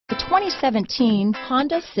2017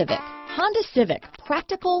 Honda Civic. Honda Civic,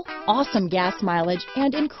 practical, awesome gas mileage,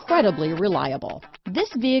 and incredibly reliable. This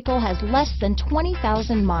vehicle has less than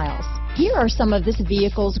 20,000 miles. Here are some of this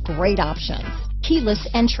vehicle's great options: keyless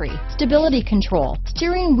entry, stability control,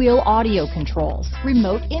 steering wheel audio controls,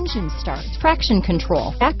 remote engine start, traction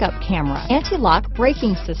control, backup camera, anti-lock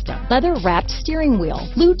braking system, leather-wrapped steering wheel,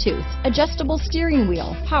 Bluetooth, adjustable steering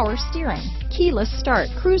wheel, power steering, keyless start,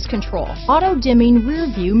 cruise control, auto-dimming rear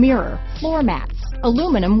view mirror, floor mats,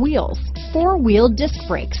 aluminum wheels, four-wheel disc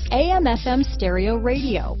brakes, AM/FM stereo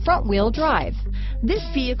radio, front-wheel drive. This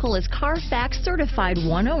vehicle is Carfax certified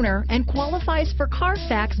one owner and qualifies for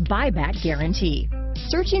Carfax buyback guarantee.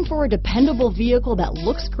 Searching for a dependable vehicle that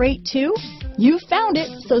looks great too? You found it,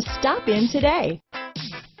 so stop in today.